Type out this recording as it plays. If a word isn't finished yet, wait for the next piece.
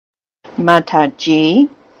Mataji.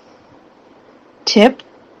 Tip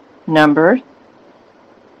number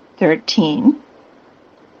 13.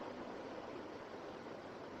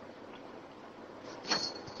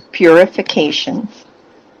 Purification.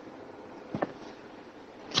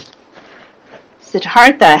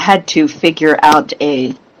 Siddhartha had to figure out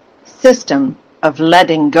a system of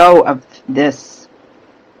letting go of this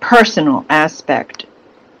personal aspect,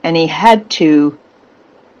 and he had to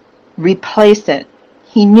replace it.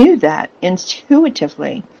 He knew that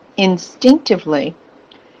intuitively, instinctively.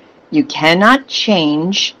 You cannot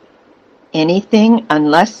change anything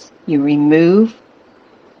unless you remove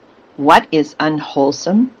what is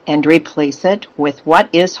unwholesome and replace it with what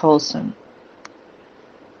is wholesome.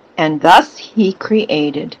 And thus he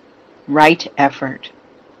created right effort.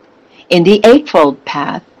 In the Eightfold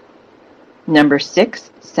Path, number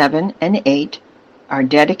 6, 7, and 8 are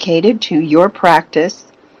dedicated to your practice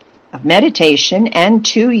of meditation and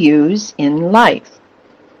to use in life.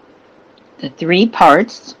 The 3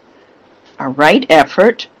 parts are right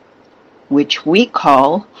effort, which we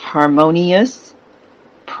call harmonious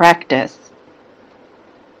practice.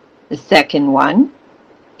 The second one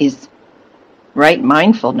is right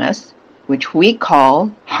mindfulness, which we call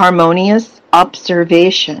harmonious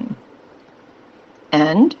observation.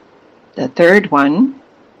 And the third one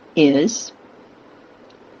is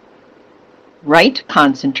right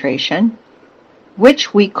concentration,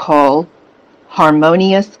 which we call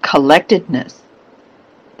harmonious collectedness.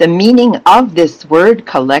 The meaning of this word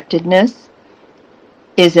collectedness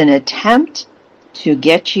is an attempt to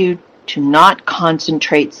get you to not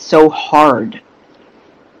concentrate so hard.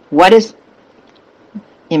 What is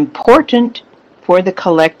important for the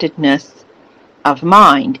collectedness of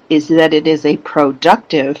mind is that it is a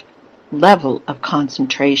productive level of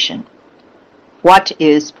concentration. What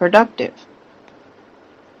is productive?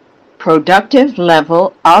 Productive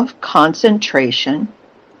level of concentration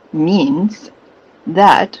means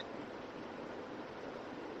that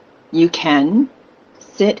you can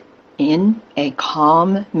sit in a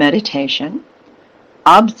calm meditation,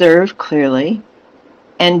 observe clearly,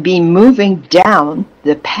 and be moving down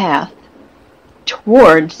the path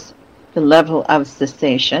towards the level of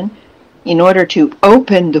cessation in order to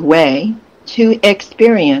open the way to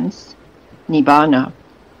experience Nibbana.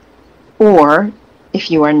 Or,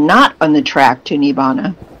 if you are not on the track to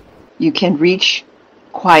Nibbana, you can reach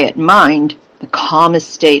quiet mind, the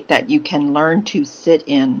calmest state that you can learn to sit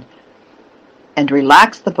in and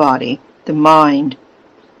relax the body, the mind,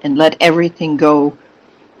 and let everything go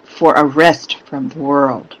for a rest from the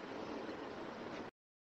world.